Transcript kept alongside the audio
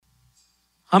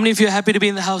How many of you are happy to be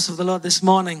in the house of the Lord this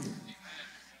morning?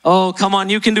 Oh, come on,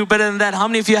 you can do better than that. How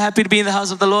many of you are happy to be in the house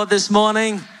of the Lord this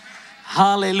morning?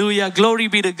 Hallelujah. Glory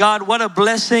be to God. What a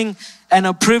blessing and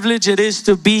a privilege it is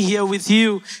to be here with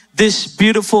you this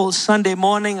beautiful Sunday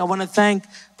morning. I want to thank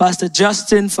Pastor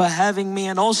Justin for having me.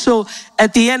 And also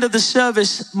at the end of the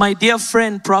service, my dear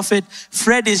friend, Prophet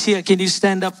Fred is here. Can you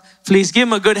stand up? Please give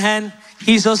him a good hand.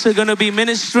 He's also going to be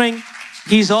ministering.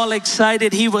 He's all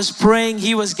excited. He was praying.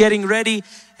 He was getting ready.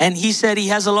 And he said he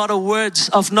has a lot of words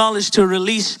of knowledge to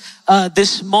release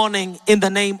this morning in the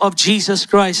name of Jesus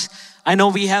Christ. I know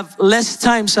we have less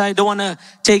time, so I don't want to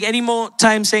take any more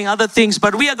time saying other things.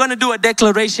 But we are going to do a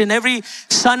declaration. Every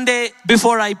Sunday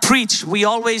before I preach, we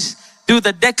always do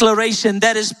the declaration.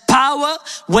 There is power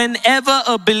whenever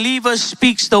a believer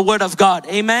speaks the word of God.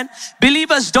 Amen.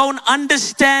 Believers don't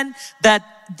understand that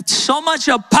so much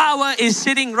of power is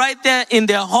sitting right there in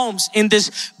their homes, in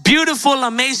this beautiful,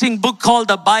 amazing book called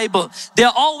the Bible.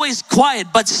 They're always quiet,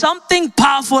 but something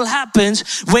powerful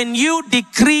happens when you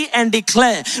decree and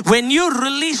declare. When you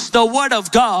release the word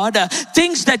of God,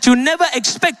 things that you never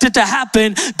expected to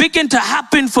happen begin to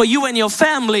happen for you and your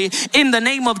family in the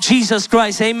name of Jesus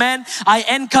Christ. Amen. I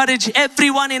encourage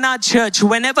everyone in our church,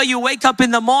 whenever you wake up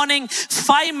in the morning,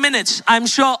 5 minutes. I'm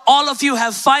sure all of you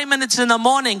have 5 minutes in the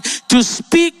morning to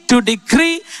speak, to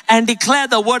decree and declare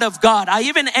the word of God. I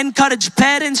even encourage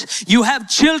parents, you have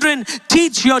children,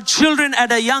 teach your children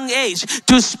at a young age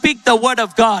to speak the word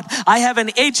of God. I have an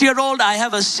 8-year-old, I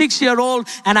have a 6-year-old,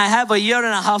 and I have a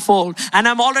 1.5-year-old. And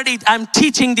I'm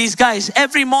teaching these guys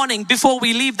every morning before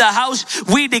we leave the house.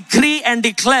 We decree and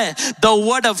declare the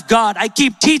word of God. I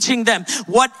keep teaching them,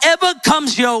 whatever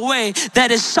comes your way,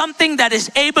 there is something that is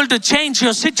able to change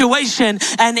your situation,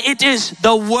 and it is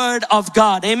the word of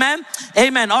God. Amen.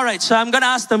 Amen. All right. So I'm going to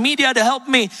ask the media to help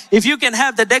me. If you can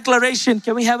have the declaration.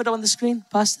 Can we have it on the screen,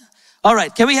 Pastor? All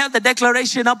right. Can we have the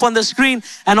declaration up on the screen?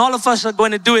 And all of us are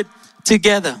going to do it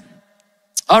together.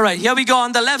 All right. Here we go.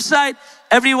 On the left side,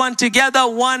 everyone together.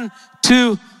 1,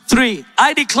 2, 3.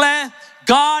 I declare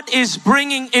God is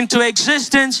bringing into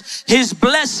existence His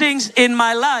blessings in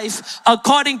my life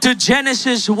according to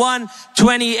Genesis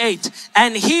 1:28.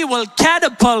 And He will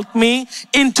catapult me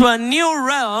into a new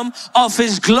realm of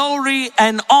His glory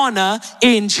and honor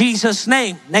in Jesus'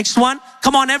 name. Next one.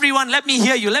 Come on, everyone. Let me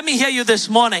hear you. Let me hear you this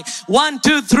morning. 1,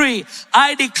 2, 3.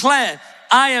 I declare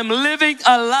I am living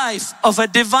a life of a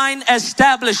divine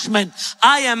establishment.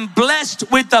 I am blessed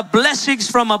with the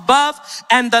blessings from above,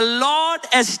 and the Lord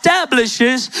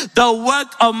establishes the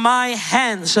work of my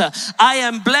hands. I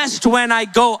am blessed when I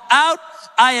go out.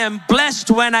 I am blessed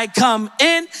when I come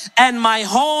in, and my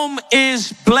home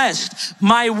is blessed.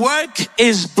 My work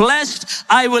is blessed.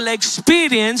 I will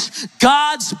experience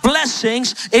God's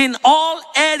blessings in all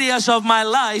areas of my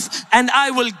life, and I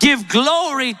will give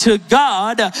glory to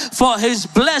God for His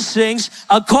blessings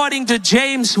according to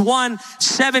James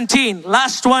 1:17.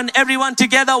 Last one, everyone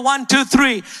together. 1, 2,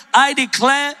 3. I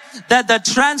declare that the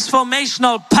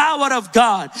transformational power of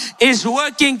God is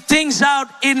working things out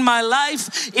in my life.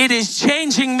 It is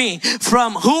changing me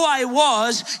from who I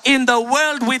was in the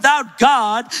world without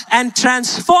God and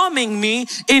transforming me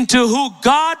into who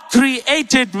God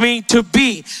created me to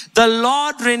be. The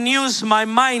Lord renews my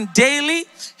mind daily.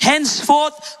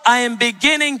 Henceforth, I am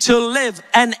beginning to live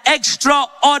an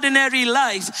extraordinary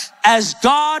life as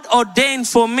God ordained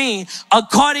for me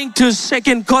according to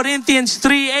 2 Corinthians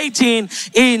 3:18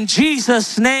 in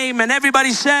Jesus' name. And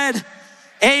everybody said,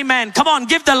 amen. Come on,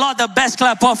 give the Lord the best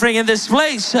clap offering in this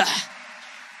place.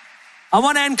 I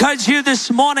want to encourage you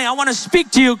this morning. I want to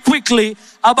speak to you quickly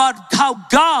about how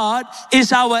God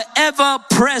is our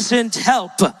ever-present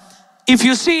help. If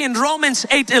you see in Romans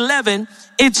 8:11,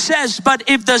 it says, but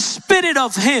if the Spirit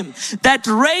of Him that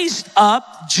raised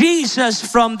up Jesus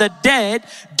from the dead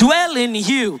dwell in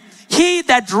you, He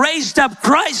that raised up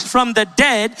Christ from the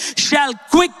dead shall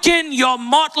quicken your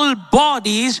mortal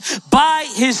bodies by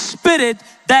His Spirit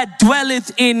that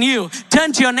dwelleth in you.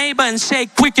 Turn to your neighbor and say,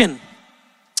 quicken.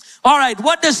 All right,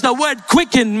 what does the word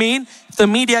quicken mean? If the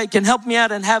media can help me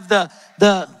out and have the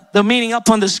meaning up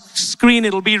on the screen,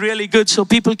 it'll be really good so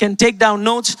people can take down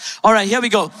notes. All right, here we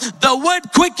go. The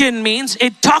word quicken means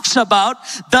it talks about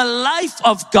the life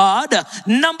of God.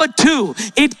 Number 2,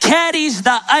 it carries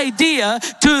the idea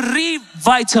to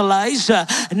revitalize.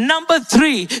 Number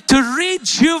 3, to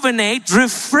rejuvenate,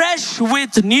 refresh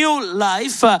with new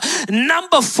life.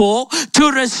 Number 4,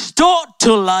 to restore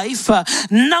to life.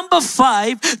 Number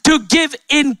 5, to give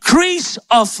increase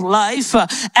of life.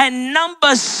 And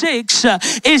number 6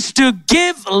 is is to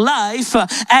give life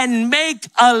and make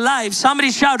alive.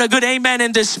 Somebody shout a good amen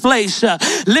in this place.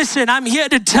 Listen, I'm here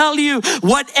to tell you,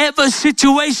 whatever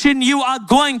situation you are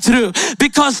going through,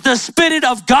 because the Spirit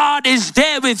of God is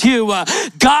there with you,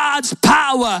 God's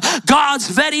power, God's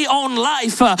very own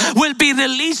life will be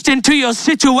released into your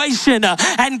situation,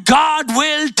 and God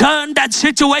will turn that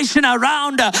situation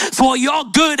around for your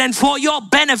good and for your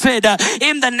benefit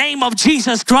in the name of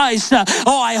Jesus Christ.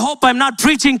 Oh, I hope I'm not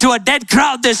preaching to a dead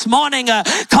crowd this morning.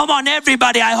 Come on,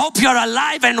 everybody. I hope you're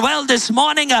alive and well this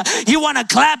morning. You want to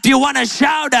clap, you want to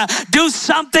shout, do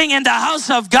something in the house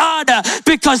of God,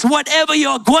 because whatever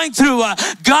you're going through,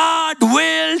 God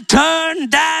will turn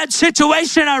that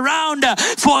situation around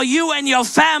for you and your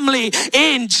family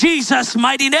in Jesus'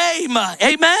 mighty name.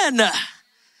 Amen.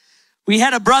 We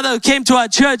had a brother who came to our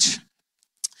church,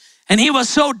 and he was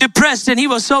so depressed and he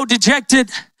was so dejected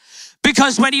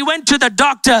because when he went to the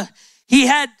doctor, he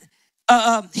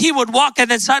would walk and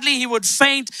then suddenly he would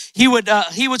faint. He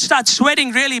would start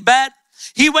sweating really bad.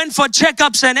 He went for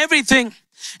checkups and everything,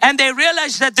 and they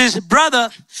realized that this brother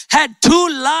had 2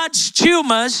 large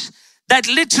tumors that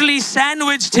literally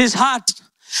sandwiched his heart.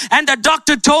 And the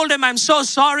doctor told him, I'm so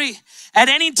sorry. At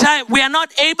any time, we are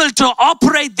not able to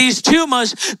operate these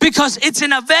tumors because it's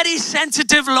in a very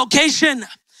sensitive location.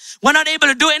 We're not able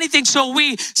to do anything, so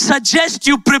we suggest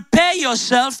you prepare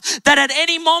yourself that at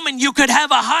any moment you could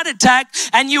have a heart attack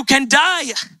and you can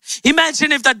die.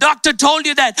 Imagine if the doctor told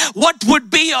you that. What would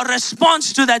be your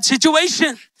response to that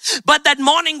situation? But that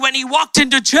morning when he walked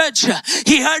into church,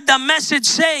 he heard the message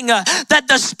saying that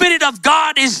the Spirit of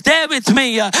God is there with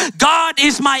me. God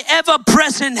is my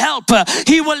ever-present help.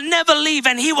 He will never leave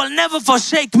and He will never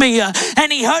forsake me.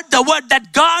 And he heard the word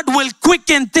that God will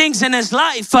quicken things in his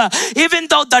life. Even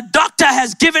though the doctor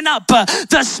has given up,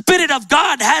 the Spirit of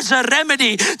God has a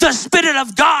remedy. The Spirit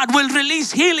of God will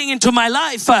release healing into my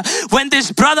life. When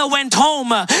this brother went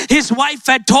home, his wife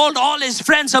had told all his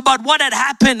friends about what had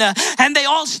happened, and they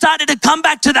all started to come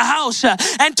back to the house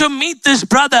and to meet this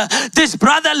brother. This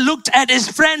brother looked at his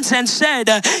friends and said,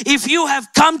 if you have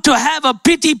come to have a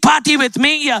pity party with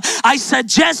me, I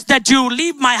suggest that you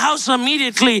leave my house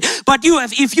immediately. But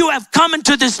if you have come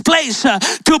into this place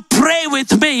to pray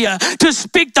with me, to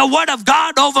speak the word of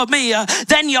God over me,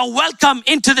 then you're welcome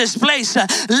into this place.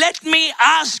 Let me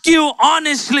ask you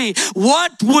honestly,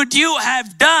 what would you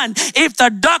have done if the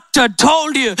doctor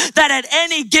told you that at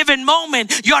any given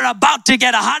moment you're about to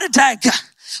get a heart attack?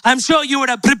 I'm sure you would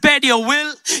have prepared your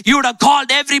will. You would have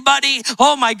called everybody.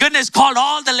 Oh my goodness, called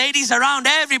all the ladies around.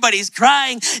 Everybody's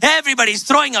crying. Everybody's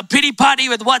throwing a pity party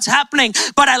with what's happening.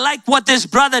 But I like what this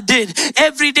brother did.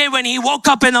 Every day when he woke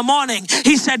up in the morning,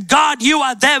 he said, God, you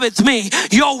are there with me.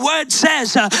 Your word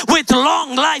says, with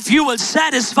long life, you will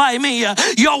satisfy me.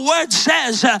 Your word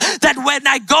says that when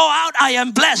I go out, I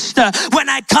am blessed. When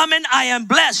I come in, I am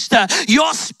blessed.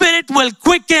 Your Spirit will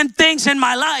quicken things in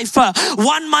my life.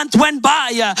 1 month went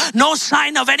by. No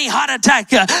sign of any heart attack.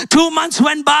 2 months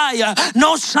went by,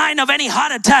 no sign of any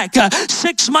heart attack.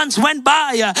 6 months went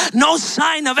by, no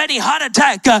sign of any heart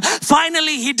attack.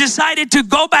 Finally, he decided to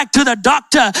go back to the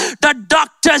doctor. The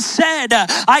doctor said,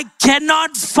 I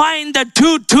cannot find the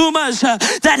 2 tumors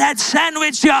that had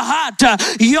sandwiched your heart.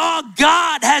 Your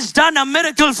God has done a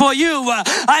miracle for you.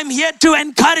 I'm here to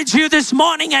encourage you this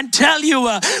morning and tell you,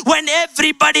 when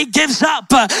everybody gives up,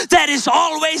 there is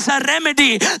always a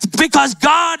remedy, because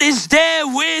God is there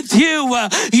with you.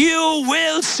 You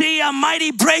will see a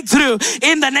mighty breakthrough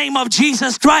in the name of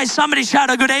Jesus Christ. Somebody shout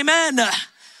a good amen.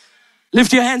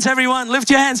 Lift your hands, everyone. Lift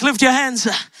your hands, lift your hands.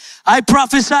 I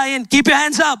prophesy, and keep your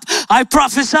hands up. I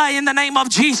prophesy in the name of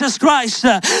Jesus Christ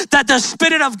that the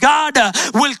Spirit of God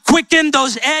will quicken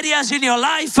those areas in your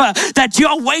life that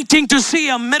you're waiting to see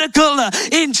a miracle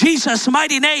in Jesus'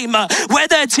 mighty name.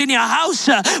 Whether it's in your house,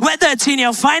 whether it's in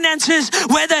your finances,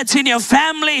 whether it's in your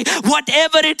family,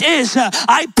 whatever it is,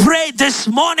 I pray this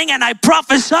morning and I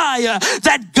prophesy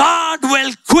that God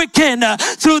will quicken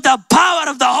through the power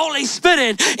of the Holy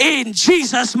Spirit in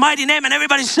Jesus' mighty name. And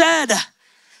everybody said,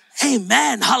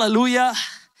 amen. Hallelujah.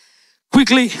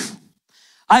 Quickly,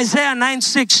 Isaiah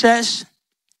 9:6 says,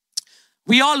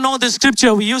 we all know this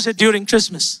scripture. We use it during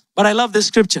Christmas, but I love this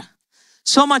scripture.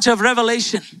 So much of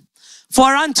revelation.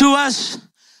 For unto us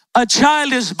a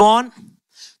child is born,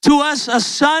 to us a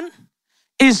son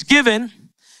is given,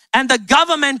 and the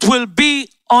government will be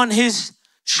on his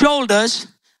shoulders.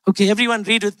 Okay, everyone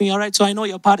read with me, all right? So I know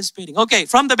you're participating. Okay,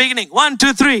 from the beginning, 1,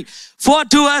 2, 3. For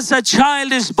to us a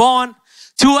child is born,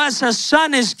 to us a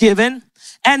son is given,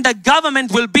 and the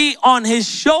government will be on his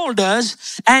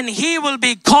shoulders, and he will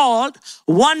be called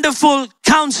Wonderful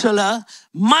Counselor,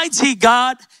 Mighty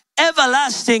God,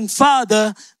 everlasting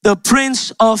Father, the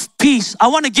Prince of Peace. I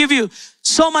want to give you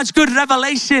so much good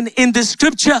revelation in this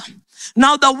scripture.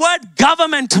 Now, the word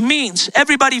government means,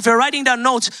 everybody, if you're writing down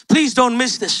notes, please don't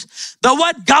miss this. The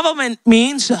word government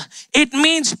means, it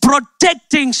means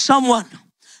protecting someone.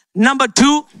 Number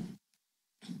two,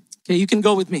 okay, you can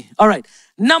go with me. All right.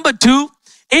 Number two,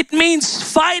 it means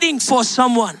fighting for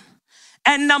someone.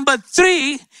 And number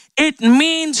three, it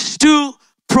means to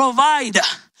provide.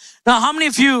 Now, how many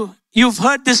of you've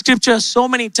heard this scripture so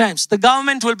many times? The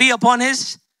government will be upon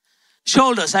his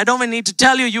shoulders. I don't even need to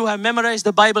tell you, you have memorized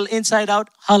the Bible inside out.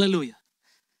 Hallelujah.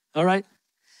 All right.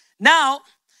 Now,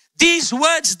 these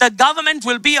words, the government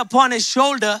will be upon his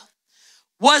shoulder,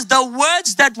 was the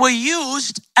words that were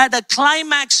used at the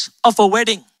climax of a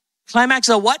wedding. Climax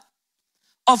of what?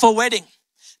 Of a wedding.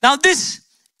 Now, this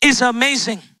is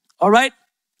amazing. All right.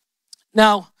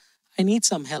 Now, I need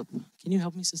some help. Can you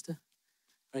help me, sister?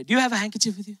 All right. Do you have a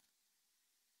handkerchief with you?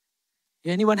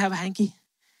 Anyone have a hanky?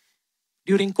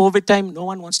 During COVID time, no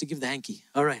one wants to give the hanky.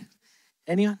 All right.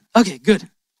 Anyone? Okay, good.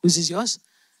 Whose is yours?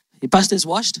 Your pastor is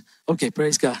washed? Okay,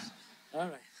 praise God. All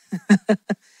right.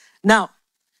 Now,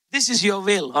 this is your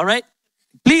veil, all right?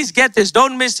 Please get this.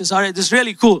 Don't miss this, all right? This is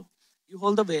really cool. You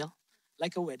hold the veil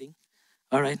like a wedding,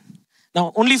 all right?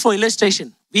 Now, only for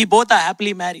illustration, we both are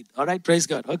happily married, all right? Praise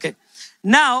God. Okay.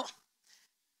 Now,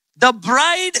 the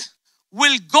bride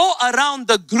will go around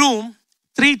the groom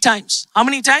 3 times. How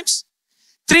many times?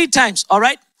 3 times, all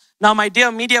right? Now, my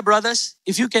dear media brothers,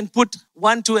 if you can put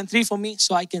 1, 2, and 3 for me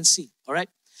so I can see, all right?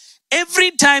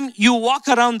 Every time you walk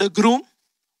around the groom,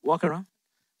 walk around,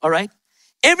 all right?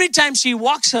 Every time she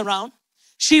walks around,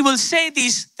 she will say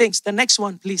these things. The next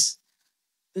one, please.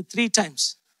 The 3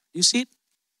 times. You see it?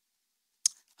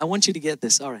 I want you to get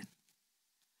this, all right?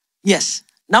 Yes.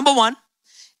 Number 1,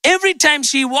 every time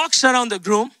she walks around the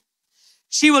groom,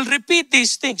 she will repeat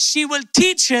these things. She will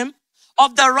teach him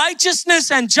of the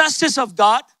righteousness and justice of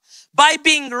God by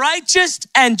being righteous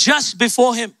and just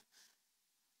before him.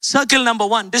 Circle number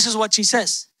 1. This is what she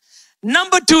says.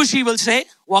 Number 2, she will say,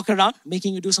 walk around,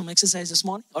 making you do some exercise this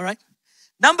morning. All right.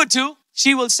 Number 2,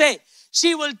 she will say,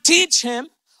 she will teach him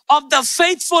of the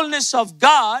faithfulness of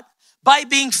God by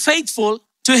being faithful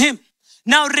to him.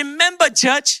 Now remember,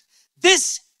 church,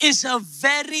 this is a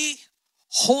very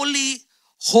holy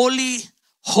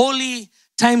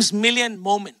times million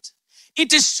moment.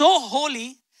 It is so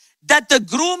holy that the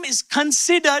groom is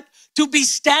considered to be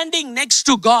standing next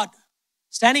to God.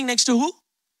 Standing next to who?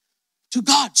 To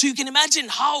God. So you can imagine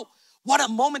what a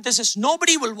moment this is.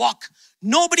 Nobody will walk.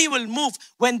 Nobody will move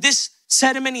when this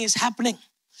ceremony is happening.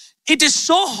 It is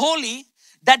so holy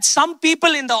that some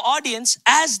people in the audience,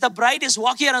 as the bride is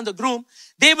walking around the groom,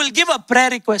 they will give a prayer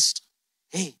request.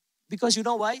 Hey, because you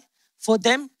know why? For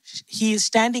them, he is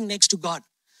standing next to God.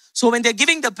 So when they're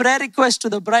giving the prayer request to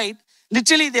the bride,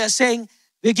 literally they are saying,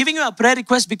 we're giving you a prayer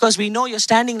request because we know you're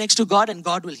standing next to God and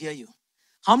God will hear you.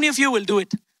 How many of you will do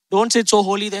it? Don't say it's so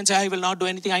holy, then say, I will not do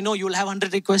anything. I know you will have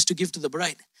 100 requests to give to the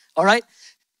bride. All right?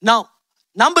 Now,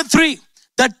 number 3,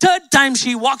 the 3rd time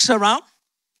she walks around,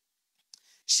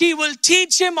 she will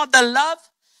teach him of the love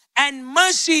and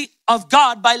mercy of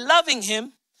God by loving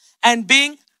him and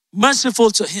being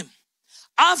merciful to him.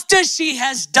 After she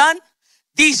has done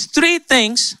these 3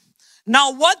 things,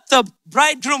 now what the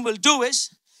bridegroom will do is,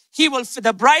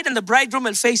 the bride and the bridegroom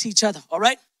will face each other, all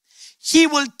right? He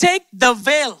will take the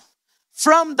veil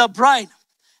from the bride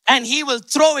and he will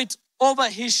throw it over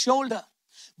his shoulder.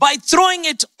 By throwing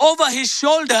it over his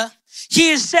shoulder, he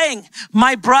is saying,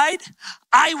 my bride,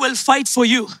 I will fight for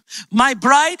you. My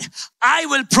bride, I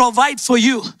will provide for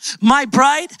you. My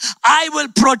bride, I will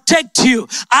protect you.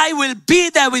 I will be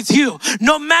there with you.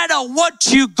 No matter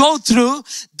what you go through,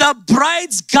 the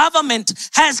bride's government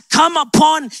has come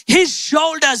upon his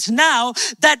shoulders now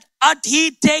that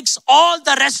he takes all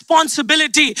the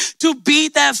responsibility to be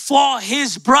there for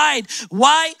his bride.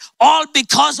 Why? All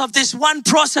because of this one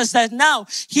process that now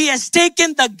he has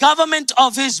taken the government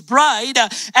of his bride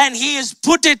and he has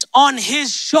put it on his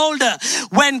shoulder.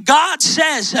 When God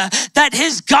says that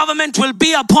his government will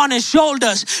be upon his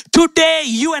shoulders, today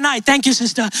you and I, thank you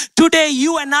sister, today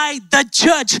you and I, the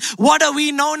church, what are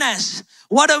we known as?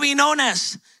 What are we known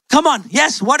as? Come on.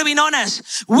 Yes. What are we known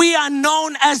as? We are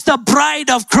known as the bride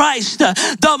of Christ.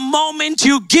 The moment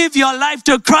you give your life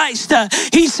to Christ,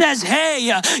 he says,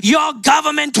 hey, your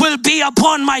government will be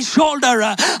upon my shoulder.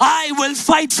 I will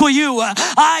fight for you.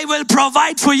 I will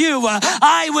provide for you.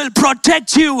 I will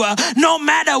protect you. No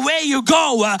matter where you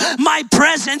go, my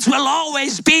presence will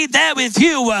always be there with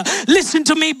you. Listen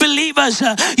to me, believers.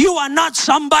 You are not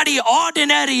somebody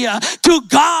ordinary to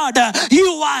God.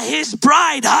 You are his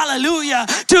bride. Hallelujah.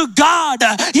 To To God,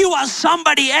 you are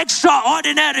somebody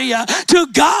extraordinary. To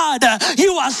God,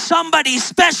 you are somebody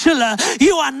special.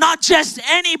 You are not just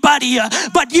anybody,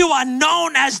 but you are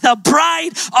known as the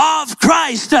bride of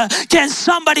Christ. Can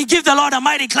somebody give the Lord a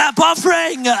mighty clap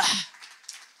offering?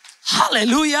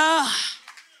 Hallelujah.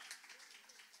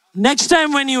 Next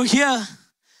time when you hear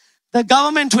the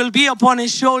government will be upon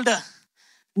his shoulder,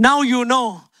 now you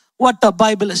know what the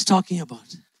Bible is talking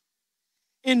about.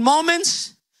 In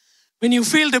moments when you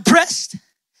feel depressed,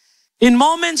 in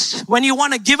moments when you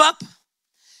want to give up,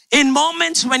 in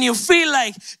moments when you feel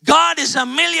like God is a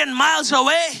million miles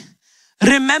away,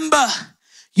 remember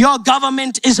your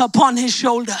government is upon his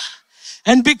shoulder.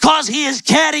 And because he is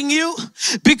carrying you,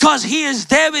 because he is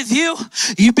there with you,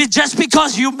 just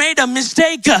because you made a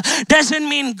mistake doesn't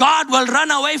mean God will run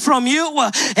away from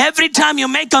you. Every time you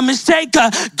make a mistake,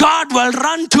 God will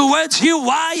run towards you.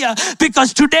 Why?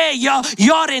 Because today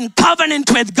you're in covenant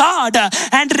with God.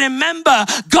 And remember,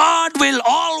 God will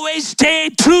always stay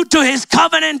true to his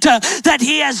covenant that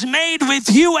he has made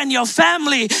with you and your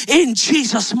family in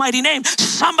Jesus' mighty name.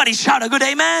 Somebody shout a good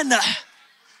amen.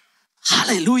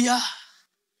 Hallelujah.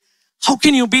 How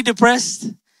can you be depressed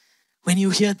when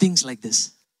you hear things like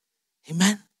this?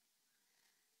 Amen.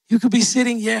 You could be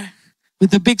sitting here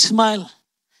with a big smile,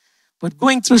 but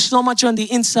going through so much on the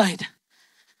inside.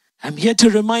 I'm here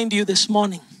to remind you this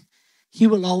morning, he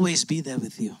will always be there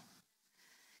with you.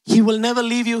 He will never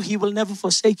leave you. He will never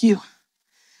forsake you.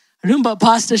 I remember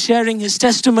Pastor sharing his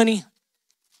testimony,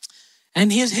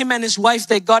 and him and his wife,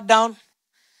 they got down,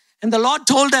 and the Lord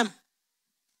told them,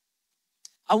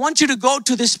 I want you to go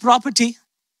to this property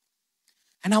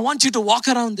and I want you to walk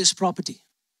around this property.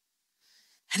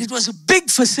 And it was a big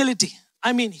facility.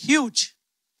 I mean, huge.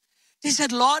 They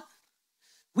said, Lord,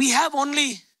 we have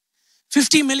only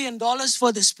 $50 million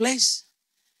for this place.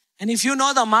 And if you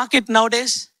know the market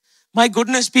nowadays, my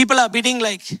goodness, people are bidding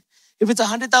like, if it's a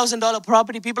 $100,000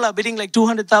 property, people are bidding like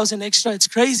 200,000 extra. It's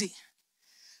crazy.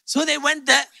 So they went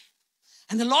there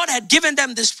and the Lord had given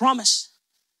them this promise.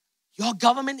 Your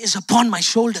government is upon my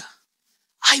shoulder.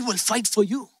 I will fight for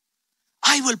you.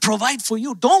 I will provide for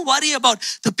you. Don't worry about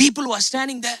the people who are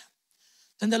standing there.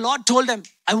 Then the Lord told them,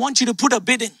 I want you to put a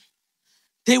bid in.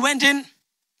 They went in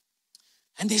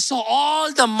and they saw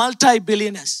all the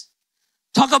multi-billionaires.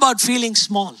 Talk about feeling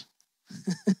small.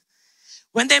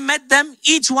 When they met them,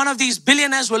 each one of these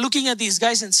billionaires were looking at these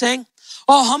guys and saying,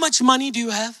 oh, how much money do you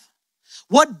have?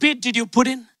 What bid did you put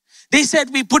in? They said,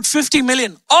 we put 50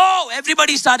 million. Oh,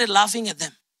 everybody started laughing at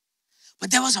them.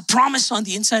 But there was a promise on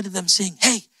the inside of them saying,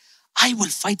 hey, I will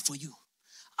fight for you.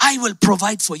 I will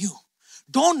provide for you.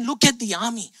 Don't look at the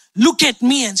army. Look at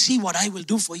me and see what I will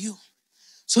do for you.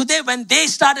 So when they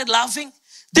started laughing,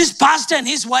 this pastor and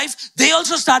his wife, they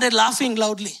also started laughing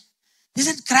loudly. They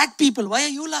said, crack people, why are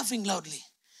you laughing loudly?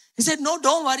 He said, no,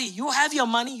 don't worry. You have your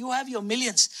money. You have your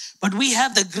millions. But we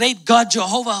have the great God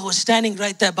Jehovah who is standing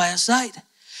right there by our side.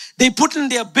 They put in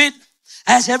their bid.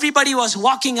 As everybody was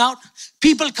walking out,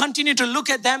 people continued to look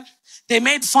at them. They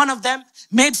made fun of them,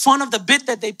 made fun of the bid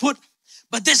that they put.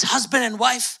 But this husband and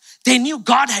wife, they knew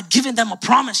God had given them a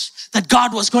promise that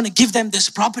God was going to give them this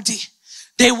property.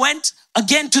 They went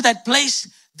again to that place.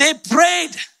 They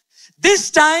prayed. This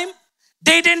time,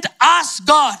 they didn't ask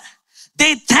God.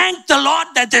 They thanked the Lord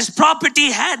that this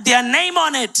property had their name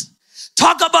on it.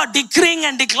 Talk about decreeing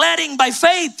and declaring by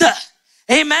faith.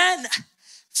 Amen.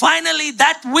 Finally,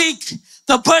 that week,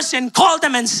 the person called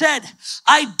them and said,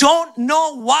 I don't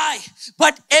know why,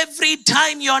 but every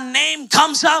time your name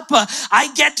comes up,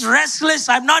 I get restless.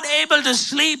 I'm not able to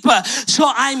sleep.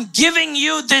 So I'm giving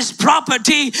you this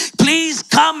property. Please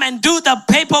come and do the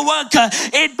paperwork.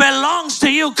 It belongs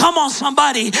to you. Come on,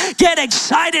 somebody. Get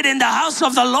excited in the house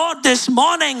of the Lord this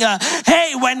morning.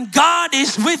 Hey, when God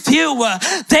is with you,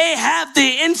 they have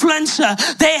the influence.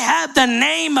 They have the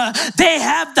name. They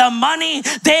have the money.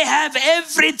 They have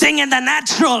everything in the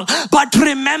natural. But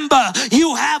remember,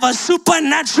 you have a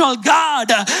supernatural God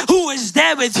who is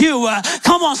there with you.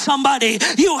 Come on, somebody.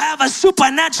 You have a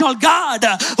supernatural God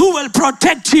who will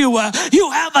protect you.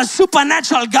 You have a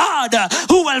supernatural God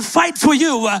who will fight for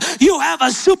you. You have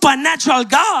a supernatural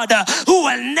God who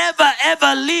will never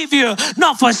ever leave you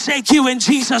nor forsake you in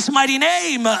Jesus' mighty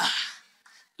name.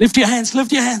 Lift your hands,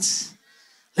 lift your hands,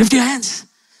 lift your hands,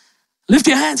 lift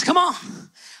your hands. Come on.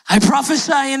 I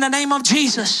prophesy in the name of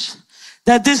Jesus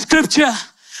that this scripture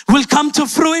will come to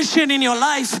fruition in your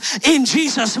life in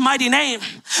Jesus' mighty name.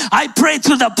 I pray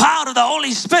through the power of the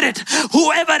Holy Spirit,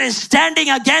 whoever is standing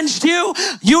against you,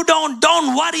 you don't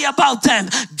worry about them.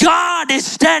 God is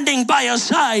standing by your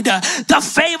side. The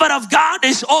favor of God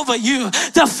is over you.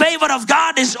 The favor of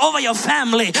God is over your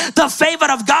family. The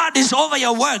favor of God is over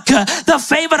your work. The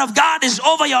favor of God is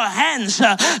over your hands.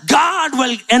 God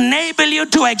will enable you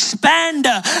to expand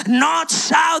north,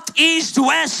 south, east,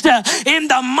 west in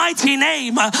the mighty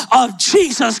name of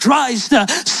Jesus Christ.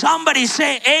 Somebody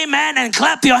say amen and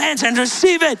clap your hands and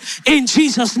receive it in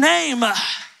Jesus' name.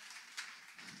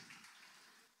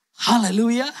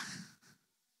 Hallelujah.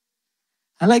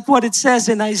 I like what it says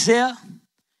in Isaiah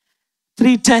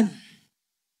 3:10.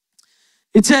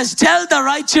 It says, tell the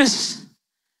righteous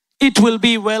it will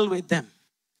be well with them.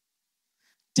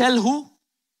 Tell who?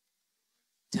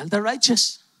 Tell the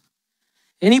righteous.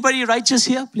 Anybody righteous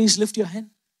here? Please lift your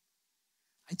hand.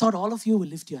 I thought all of you will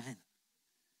lift your hand.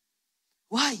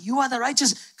 Why? You are the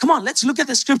righteous. Come on, let's look at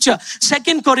the scripture.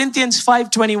 2 Corinthians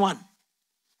 5:21.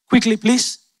 Quickly,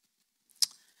 please.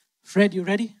 Fred, you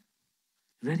ready?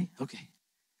 Ready? Okay.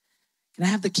 Can I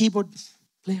have the keyboard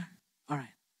player? All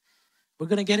right. We're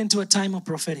going to get into a time of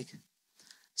prophetic.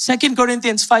 2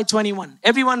 Corinthians 5:21.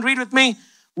 Everyone read with me.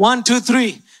 1, 2,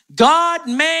 3. God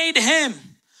made him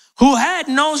who had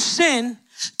no sin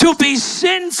to be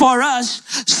sin for us,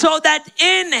 so that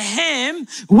in him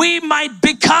we might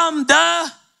become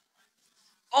the...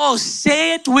 Oh,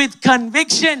 say it with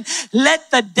conviction.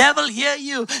 Let the devil hear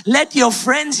you. Let your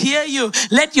friends hear you.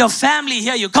 Let your family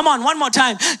hear you. Come on, one more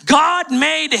time. God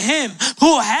made him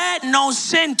who had no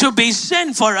sin to be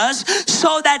sin for us,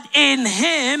 so that in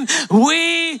him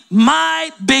we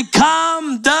might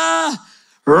become the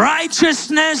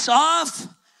righteousness of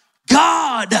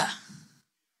God.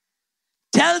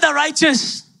 Tell the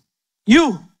righteous,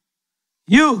 you,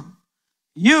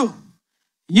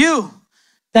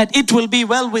 that it will be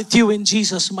well with you in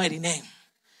Jesus' mighty name.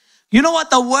 You know what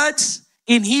the words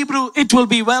in Hebrew, it will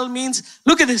be well, means?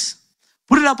 Look at this.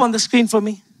 Put it up on the screen for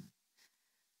me.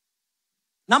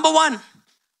 Number 1,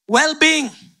 well-being.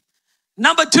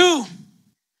 Number 2,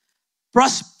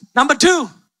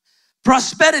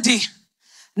 prosperity.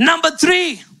 Number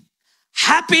 3,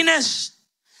 happiness.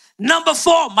 Number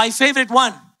 4, my favorite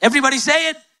one. Everybody say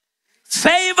it.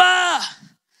 Favor.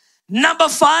 Number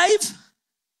 5.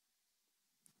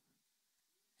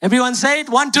 Everyone say it.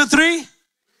 1, 2, 3.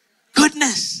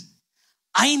 Goodness.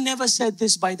 I never said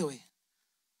this, by the way.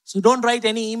 So don't write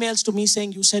any emails to me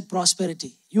saying you said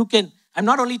prosperity. You can. I'm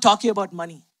not only talking about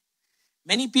money.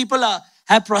 Many people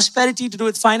have prosperity to do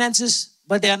with finances,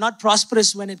 but they are not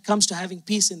prosperous when it comes to having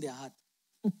peace in their heart.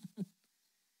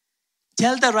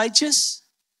 Tell the righteous,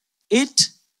 it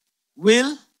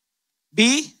will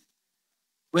be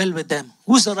well with them.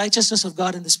 Who's the righteousness of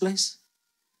God in this place?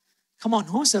 Come on,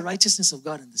 who's the righteousness of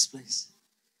God in this place?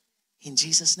 In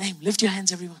Jesus' name, lift your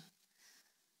hands, everyone.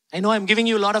 I know I'm giving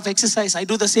you a lot of exercise. I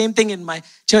do the same thing in my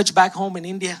church back home in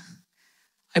India.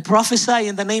 I prophesy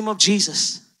in the name of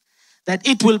Jesus that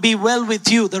it will be well with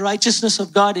you, the righteousness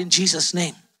of God in Jesus'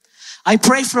 name. I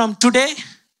pray from today,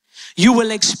 you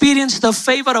will experience the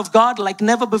favor of God like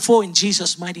never before in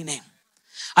Jesus' mighty name.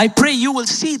 I pray you will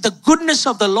see the goodness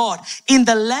of the Lord in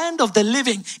the land of the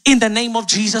living in the name of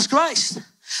Jesus Christ.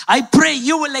 I pray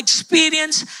you will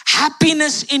experience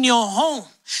happiness in your home.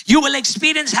 You will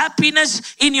experience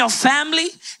happiness in your family,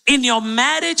 in your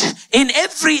marriage, in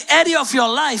every area of your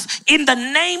life in the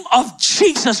name of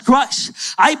Jesus Christ.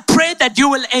 I pray that you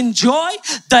will enjoy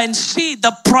and see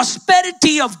the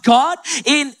prosperity of God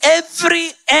in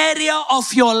every area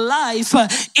of your life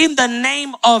in the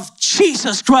name of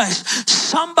Jesus Christ.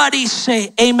 Somebody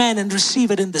say amen and receive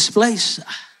it in this place.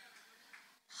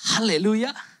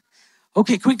 Hallelujah.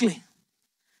 Okay, quickly.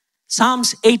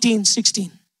 Psalms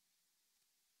 18:16.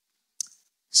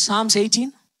 Psalms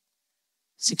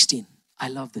 18:16. I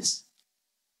love this.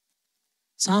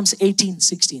 Psalms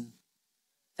 18:16.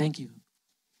 Thank you.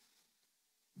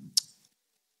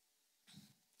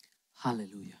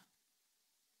 Hallelujah.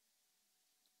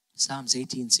 Psalms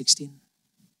 18:16.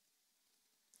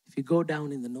 If you go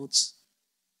down in the notes.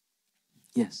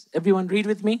 Yes. Everyone read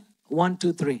with me. 1,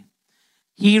 2, 3.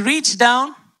 He reached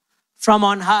down from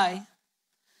on high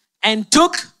and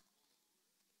took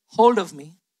hold of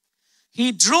me.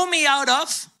 He drew me out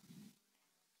of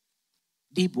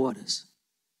deep waters.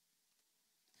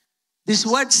 This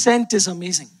word sent is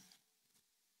amazing.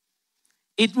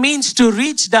 It means to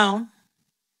reach down,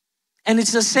 and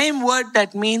it's the same word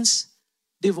that means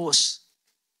divorce.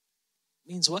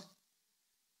 Means what?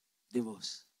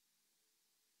 Divorce.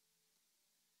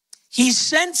 He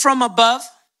sent from above.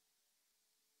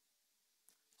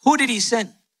 Who did he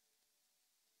send?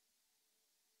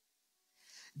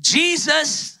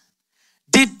 Jesus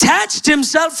detached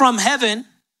himself from heaven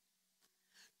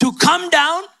to come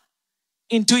down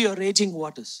into your raging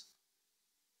waters.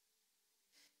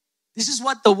 This is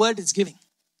what the word is giving.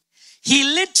 He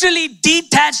literally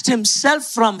detached himself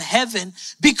from heaven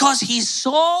because he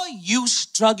saw you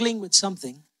struggling with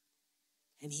something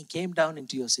and he came down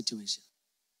into your situation.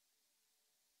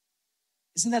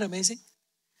 Isn't that amazing?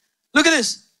 Look at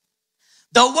this.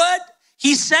 The word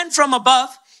he sent from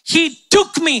above, he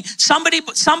took me.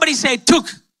 Somebody say took.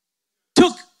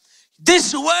 Took.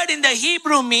 This word in the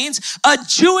Hebrew means a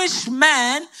Jewish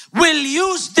man will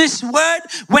use this word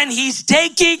when he's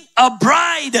taking a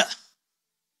bride.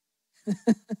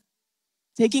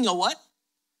 Taking a what?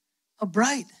 A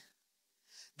bride.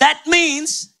 That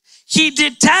means he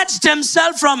detached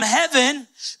himself from heaven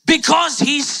because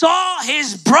he saw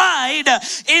his bride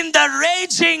in the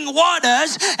raging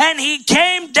waters, and he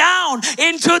came down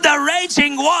into the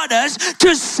raging waters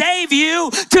to save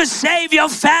you, to save your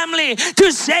family,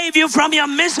 to save you from your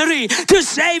misery, to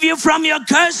save you from your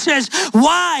curses.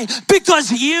 Why?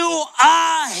 Because you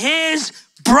are his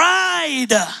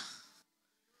bride.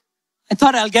 I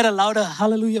thought I'll get a louder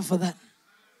hallelujah for that.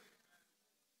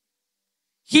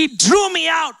 He drew me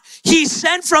out. He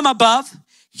sent from above.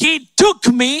 He took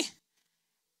me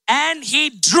and he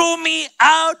drew me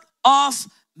out of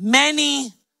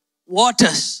many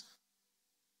waters.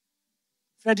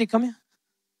 Frederick, come here.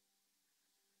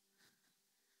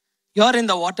 You're in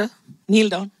the water. Kneel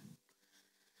down.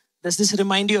 Does this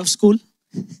remind you of school?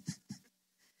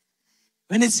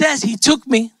 When it says he took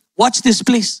me, watch this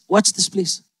please. Watch this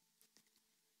please.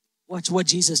 Watch what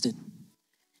Jesus did.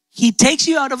 He takes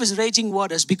you out of his raging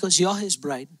waters because you're his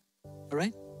bride. All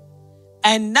right?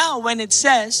 And now when it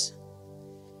says,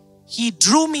 he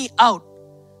drew me out,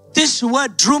 this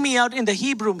word drew me out in the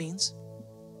Hebrew means,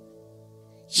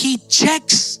 he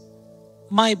checks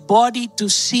my body to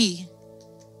see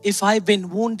if I've been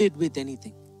wounded with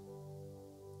anything.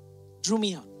 Drew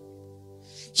me out.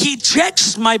 He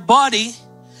checks my body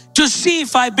to see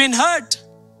if I've been hurt.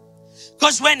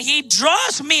 Because when he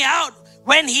draws me out,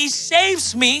 when he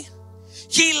saves me,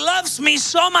 he loves me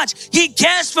so much. He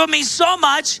cares for me so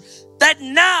much that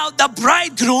now the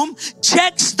bridegroom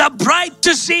checks the bride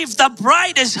to see if the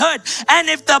bride is hurt. And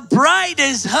if the bride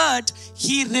is hurt,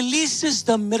 he releases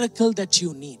the miracle that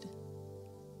you need.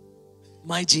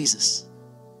 My Jesus.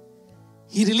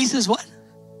 He releases what?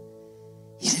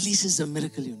 He releases the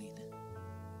miracle you need.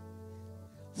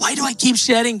 Why do I keep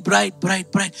sharing bride?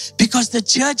 Because the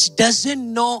church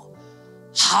doesn't know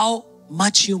how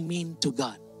much you mean to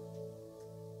God.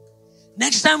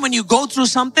 Next time when you go through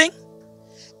something,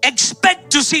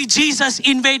 expect to see Jesus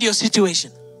invade your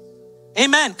situation.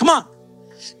 Amen. Come on.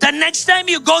 The next time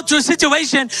you go through a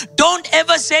situation, don't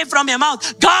ever say from your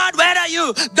mouth, God, where are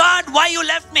you? God, why you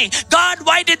left me? God,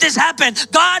 why did this happen?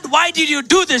 God, why did you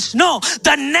do this? No.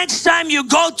 The next time you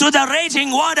go through the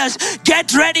raging waters,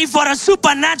 get ready for a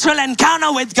supernatural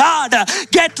encounter with God.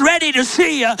 Get ready to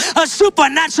see a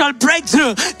supernatural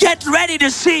breakthrough. Get ready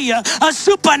to see a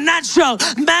supernatural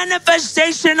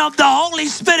manifestation of the Holy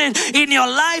Spirit in your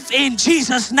life in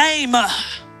Jesus' name.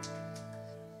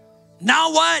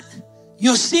 Now what?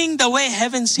 You're seeing the way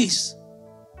heaven sees.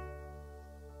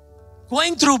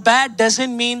 Going through bad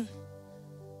doesn't mean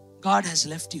God has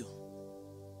left you.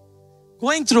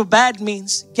 Going through bad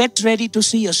means get ready to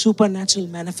see a supernatural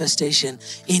manifestation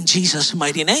in Jesus'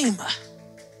 mighty name.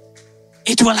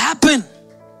 It will happen.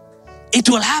 It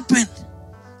will happen.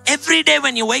 Every day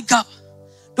when you wake up,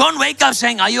 don't wake up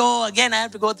saying, Ayo, again I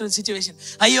have to go through the situation.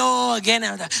 Ayo, again.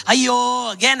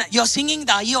 Ayo, again. You're singing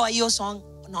the Ayo, Ayo song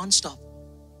non-stop.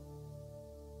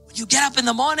 You get up in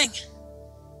the morning,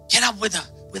 get up with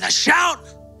a shout.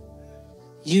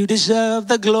 You deserve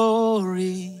the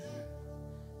glory.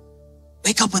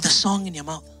 Wake up with a song in your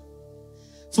mouth.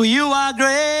 For you are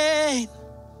great.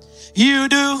 You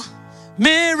do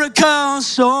miracles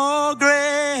so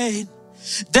great.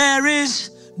 There is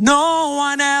no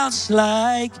one else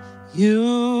like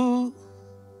you.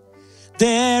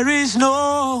 There is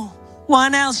no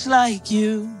one else like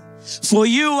you. For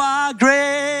you are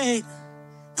great.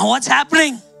 Now what's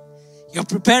happening? You're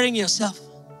preparing yourself.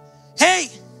 Hey,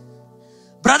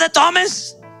 Brother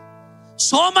Thomas,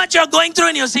 so much you're going through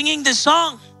and you're singing this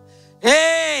song.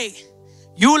 Hey,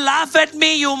 you laugh at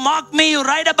me, you mock me, you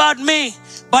write about me.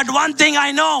 But one thing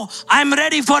I know, I'm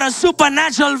ready for a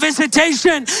supernatural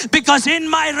visitation, because in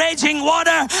my raging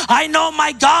water, I know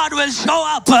my God will show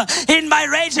up. In my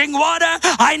raging water,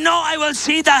 I know I will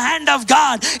see the hand of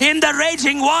God. In the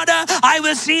raging water, I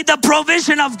will see the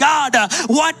provision of God.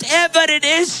 Whatever it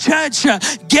is, church,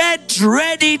 get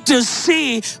ready to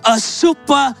see a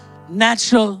supernatural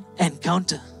supernatural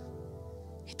encounter.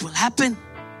 It will happen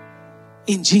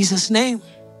in Jesus' name.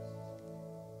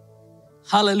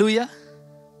 Hallelujah.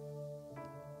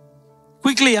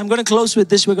 Quickly, I'm going to close with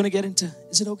this. We're going to get into,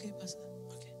 is it okay, Pastor?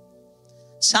 Okay.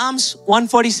 Psalms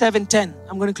 147:10.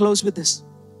 I'm going to close with this.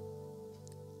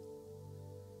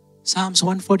 Psalms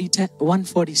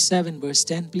 147 verse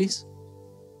 10, please.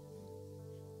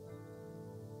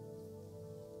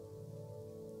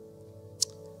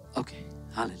 Okay,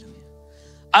 hallelujah.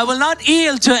 I will not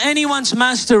yield to anyone's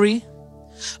mastery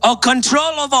or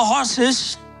control over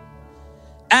horses,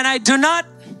 and I do not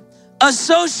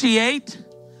associate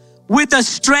with the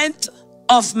strength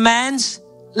of man's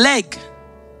leg.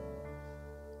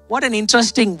 What an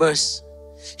interesting verse.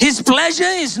 His pleasure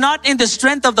is not in the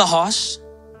strength of the horse,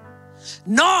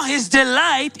 nor his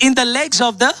delight in the legs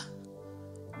of the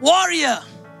warrior.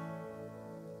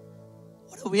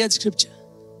 What a weird scripture.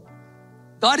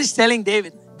 God is telling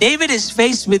David. David is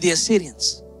faced with the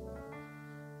Assyrians.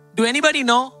 Do anybody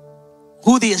know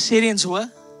who the Assyrians were?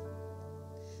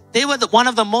 They were one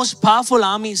of the most powerful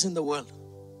armies in the world.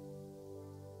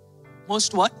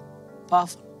 Most what?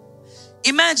 Powerful.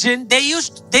 Imagine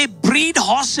they breed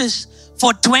horses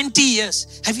for 20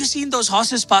 years. Have you seen those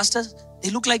horses, pastors? They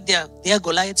look like they are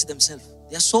Goliaths themselves.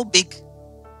 They are so big.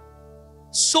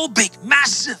 So big,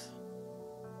 massive.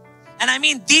 And I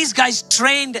mean, these guys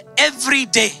trained every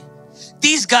day.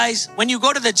 These guys, when you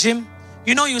go to the gym,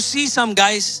 you see some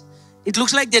guys, it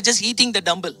looks like they're just eating the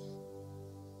dumbbell.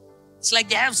 It's like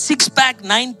they have 6-pack,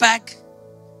 9-pack.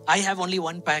 I have only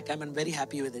 1-pack. I'm very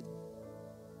happy with it.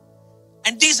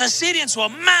 And these Assyrians were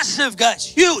massive guys,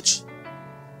 huge.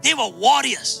 They were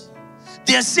warriors.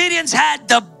 The Assyrians had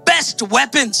the best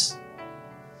weapons,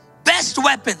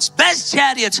 best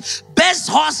chariots, best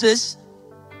horses.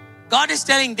 God is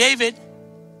telling David,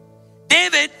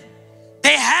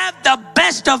 they have the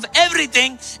best of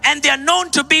everything, and they are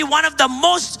known to be one of the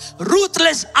most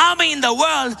ruthless army in the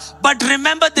world. But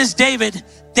remember this, David,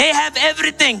 they have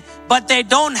everything, but they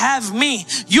don't have me.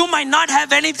 You might not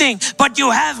have anything, but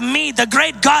you have me, the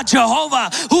great God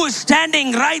Jehovah, who is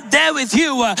standing right there with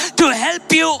you to help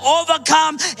you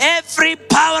overcome every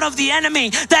power of the enemy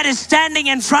that is standing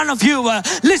in front of you.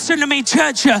 Listen to me,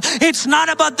 church. It's not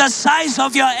about the size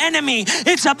of your enemy.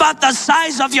 It's about the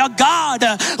size of your God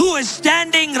who is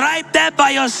standing right there by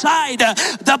your side.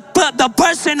 The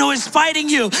person who is fighting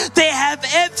you, they have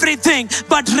everything.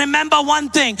 But remember one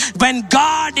thing, when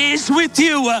God is with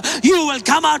you, you will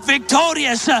come out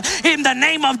victorious in the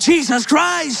name of Jesus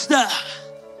Christ.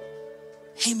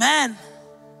 Amen.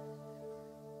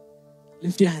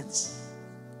 Lift your hands.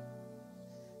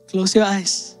 Close your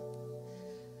eyes.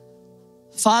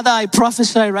 Father, I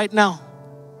prophesy right now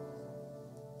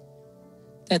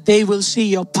that they will see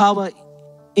your power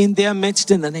in their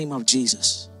midst in the name of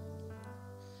Jesus.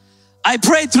 I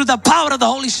pray through the power of the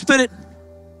Holy Spirit,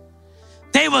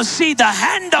 they will see the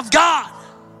hand of God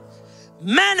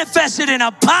manifested in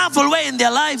a powerful way in their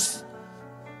life.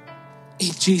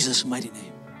 In Jesus' mighty name.